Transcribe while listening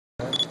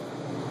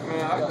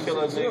Man, I kill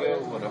a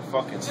nigga with a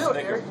fucking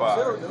Snicker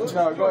bar.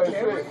 No, go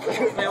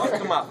ahead. Man, look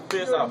at my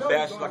fist, I'll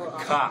bash like a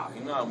cop.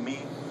 You know what I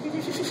mean?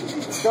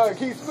 Go ahead,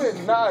 keep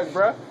spitting. Nice,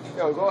 bruh.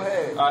 Yo, go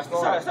ahead. Alright,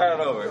 start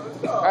it over.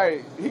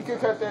 Alright, he can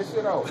cut that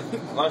shit out.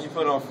 As long as you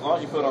put it on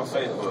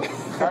Facebook.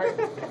 Alright?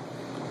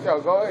 Yo,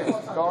 go ahead.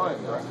 Go on,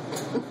 bruh.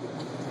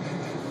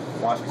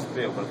 Watch me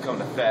spit when it comes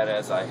to fat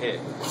ass I hit.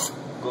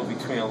 Go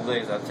between the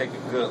legs, I take a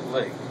good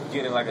lick.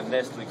 Get in like a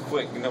Nestle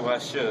quick, you know what I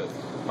should.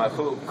 My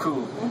hood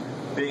cool,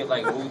 big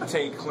like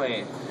Wu-Tang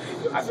Clan.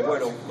 I can wear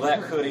the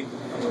black hoodie,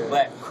 I'm the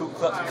black Ku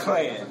Klux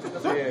Klan.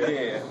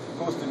 Yeah.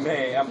 Who's the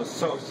man? I'm a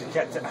soldier,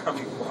 got the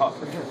army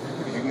walking.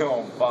 You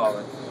know I'm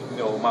ballin'. You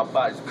know my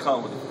body's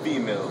come with the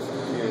females.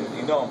 Yeah.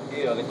 You know I'm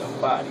ill in the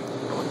body.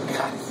 Oh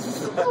God,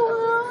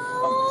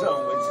 I'm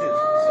done with this.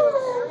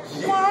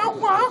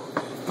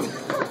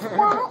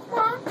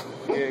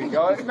 Yeah,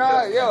 go ahead.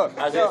 Nah, yo. I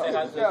just said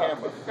hi to the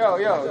camera.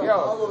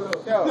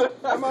 Yo.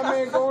 Where my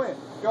man going?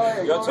 Go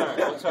ahead. Your turn.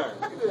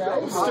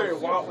 Straight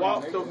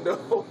walk them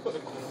though.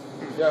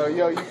 Yo,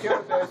 you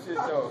killed that shit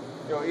though.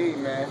 Yo, eat,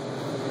 man.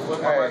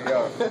 Hey,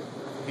 yo.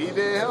 He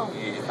did him.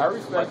 Yeah. I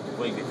respect it.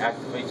 Wait to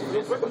activate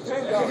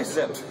your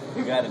except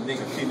you got a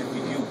nigga feeling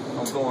for you.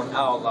 I'm going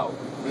all out.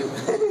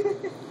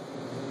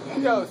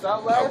 Yo,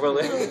 stop laughing. I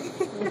really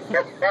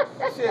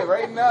Shit,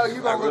 right now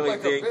you gonna look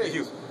like a bitch.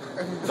 You.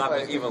 Not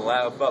gonna even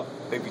lie about.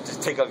 Maybe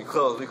just take off your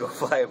clothes. We gonna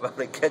fly about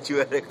and catch you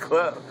at the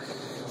club.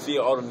 See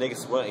all the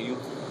niggas wanting you,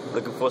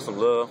 looking for some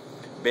love.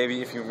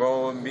 Baby, if you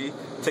roll with me,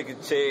 take a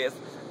chance.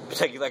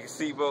 Take you like a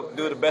seatbelt.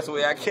 Do it the best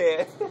way I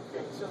can.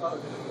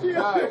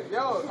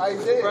 Yo,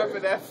 Isaiah.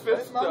 Repping that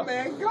fist. My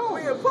man go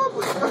in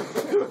public.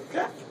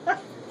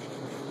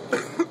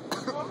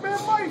 My man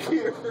Mike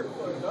here.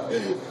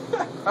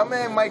 My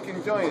man Mike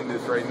enjoying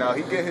this right now.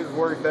 He get his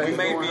work done. We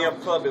may be in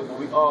public, but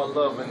we all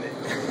loving it.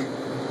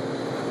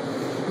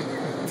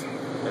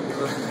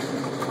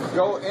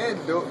 Go in,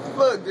 dude.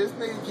 Look, this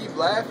nigga keep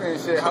laughing and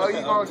shit. How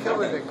you gonna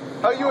kill a nigga?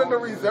 How you in the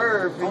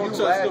reserve and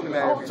you laughing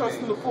at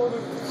everything?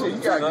 Shit, you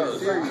gotta get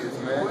serious,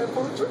 man.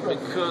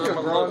 Because You're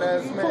a grown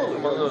ass man. You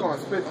gonna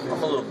spit this. I'm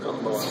a little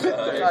gumbo.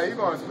 Nah, you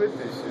gonna spit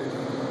this shit.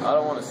 I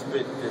don't want to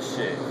spit this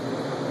shit.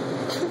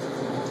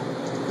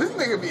 This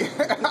nigga be.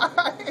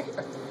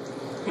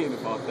 He ain't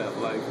about that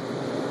life.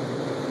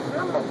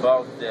 I'm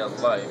about that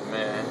life,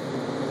 man.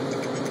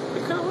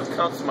 Because when it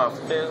comes to my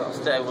fist, I'll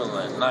stab with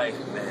a knife,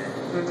 man.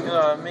 You know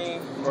what I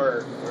mean?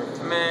 Word.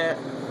 Man,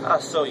 I'll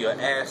sew your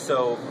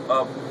asshole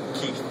up,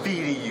 keep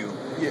feeding you.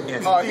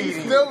 Yeah. Oh, he's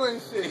stealing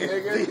shit,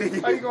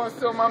 nigga. How you gonna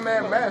steal my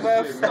man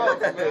master shit,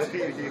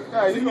 man?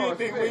 Nah, you gonna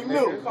think we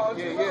knew.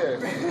 Yeah.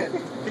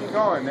 Keep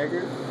going,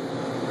 nigga.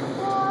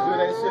 Do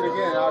that shit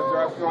again, I'll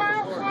drop you on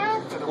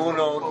the floor.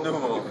 Uno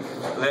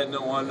numo. Let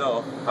no one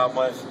know how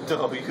much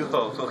dough you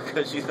owe.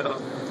 Because, you know,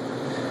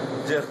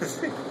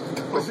 jealousy.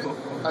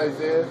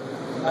 Isaiah,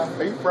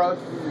 are you proud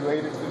to be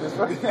related to this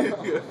right now?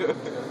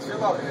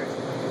 Chill out here.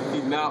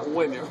 He's not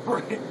winning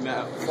right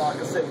now. So I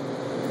can say.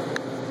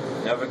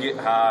 Never get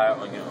high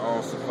on your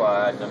own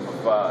supply. Number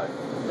 5.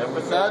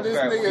 Never Now this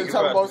nigga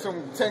talking about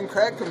some 10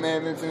 crack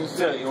commandments and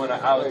Tell shit. you when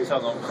I was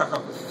telling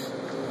them.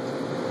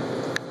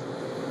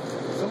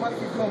 Somebody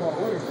keep calling my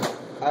order.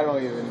 I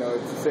don't even know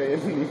what to say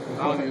anymore.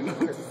 I don't even know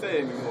what to say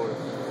anymore.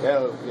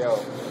 Yo.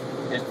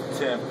 It's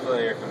the 10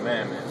 player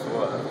commandments.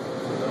 What?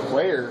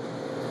 Where?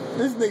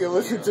 This nigga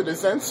listen to the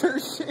censor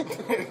shit.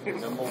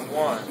 Number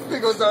 1.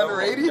 Nigga was on the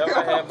radio.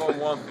 Never had but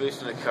one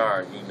bitch in the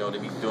car. You know, they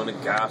be doing the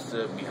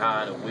gossip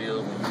behind the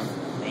wheel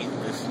when you ain't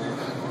listening.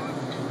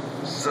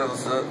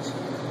 Such.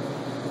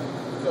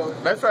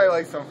 That's probably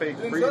like some fake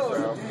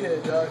freestyle.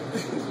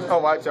 Oh,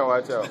 watch out.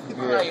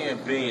 I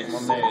ain't being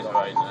serious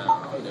right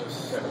now. I'm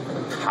just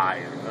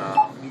tired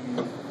now.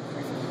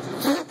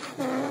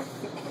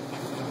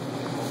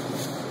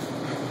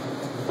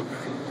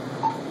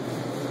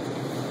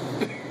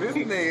 This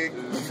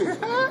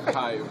nigga.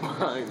 Higher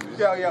mind.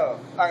 Yo.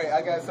 Alright,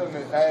 I got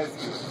something to ask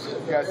you.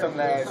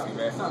 Man.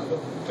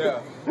 Yeah.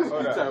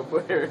 Hold up.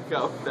 Put Eric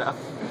out now.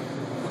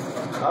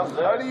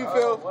 How do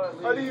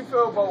you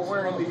feel about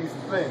wearing these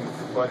things,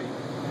 buddy?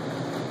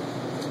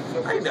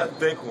 I need a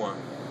thick one.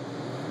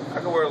 I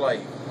can wear I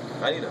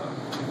need a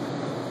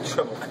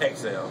triple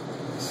XL.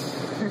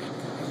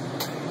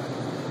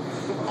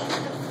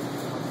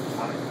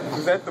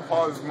 Is that the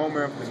pause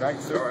moment of the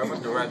night, sir? Alright, I'm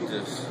gonna direct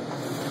this.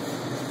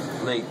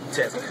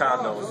 Latex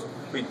condoms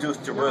reduce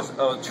the risk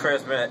of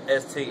transmitting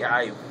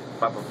STI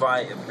by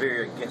providing a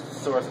barrier against the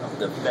source of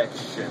the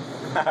infection.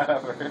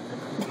 However,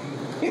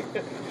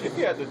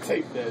 You had to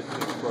tape that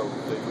shit, bro.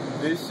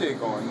 This shit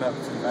going up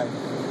tonight.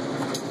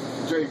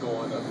 Dre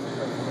going up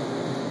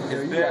tonight.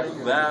 it's been a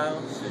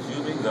while since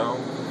you've been gone,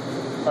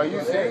 Are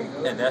you saying?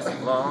 and that's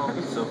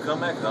long, so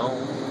come back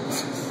home.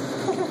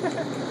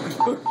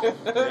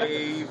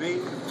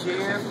 Baby,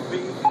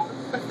 carefree,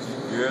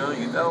 girl,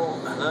 you know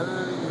I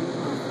love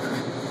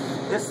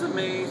you. It's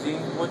amazing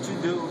what you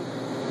do.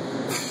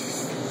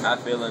 I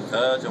feel in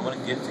touch, I want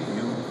to get to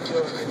you.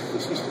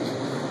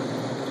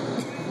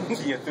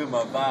 You feel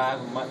my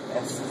vibe, my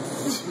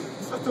essence.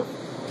 I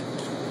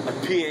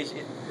a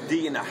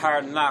PhD in the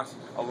hard knocks.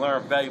 I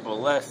learned valuable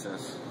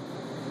lessons.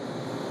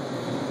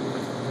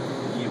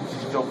 Yeah,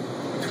 just go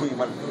between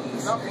my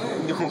knees.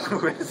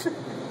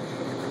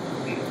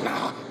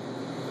 Nah.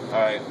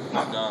 Alright,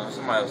 I'm done.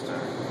 Somebody else's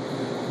turn.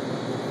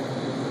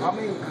 I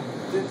mean,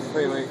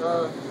 Wait.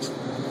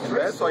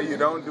 That's why you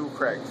don't do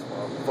cracks,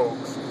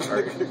 folks.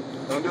 Right?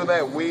 Don't do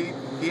that weed.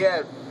 He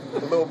had a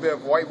little bit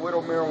of white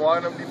widow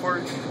marijuana before,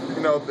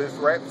 this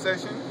rap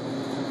session.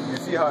 You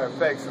see how it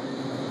affects him.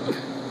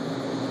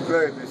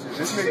 Good,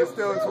 this nigga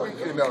still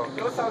tweaking though.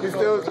 He's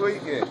still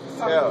tweaking.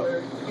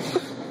 Yeah.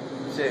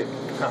 Shit.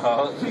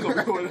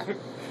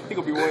 He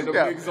gonna be one of them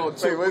niggas on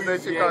Wait, what's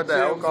that shit called? That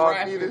alcohol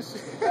fetus?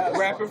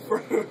 Rapping for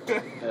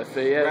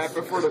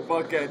the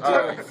buck at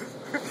James.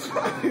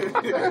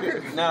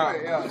 Now,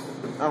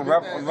 I'm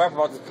rapping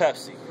about the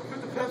Pepsi.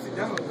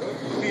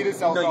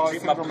 Fetus You know, alcohol you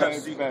drink my syndrome at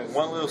its Pepsi, best.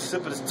 one little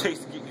sip of this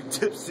taste to get you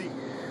tipsy.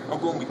 I'm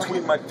going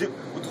between my dip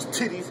with those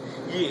titties.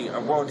 Yeah,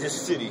 I'm running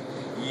this city.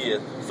 Yeah,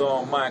 it's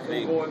all mine.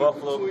 They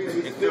Buffalo,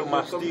 they feel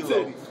my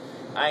stilo.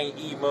 I ain't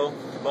emo,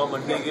 but I'm a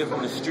nigga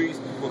from the streets.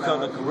 We'll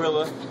come to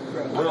gorilla.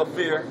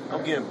 Welfare,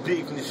 I'm getting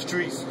big from the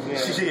streets.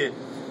 Shit.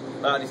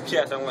 A lot of these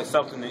cats, I want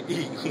something to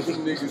eat. This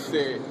nigga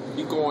said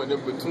he going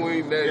in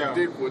between that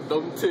dick with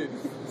them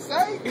titties.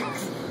 Say?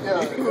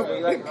 Yeah, You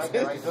like right?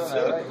 yeah, I guess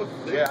so.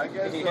 Yeah, I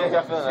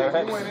feel that,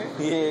 right? You win it.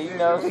 Yeah, you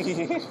know.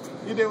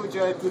 You did what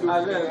you had to do. I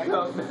let it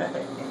come back.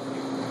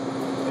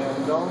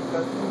 And don't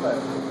touch the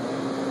left.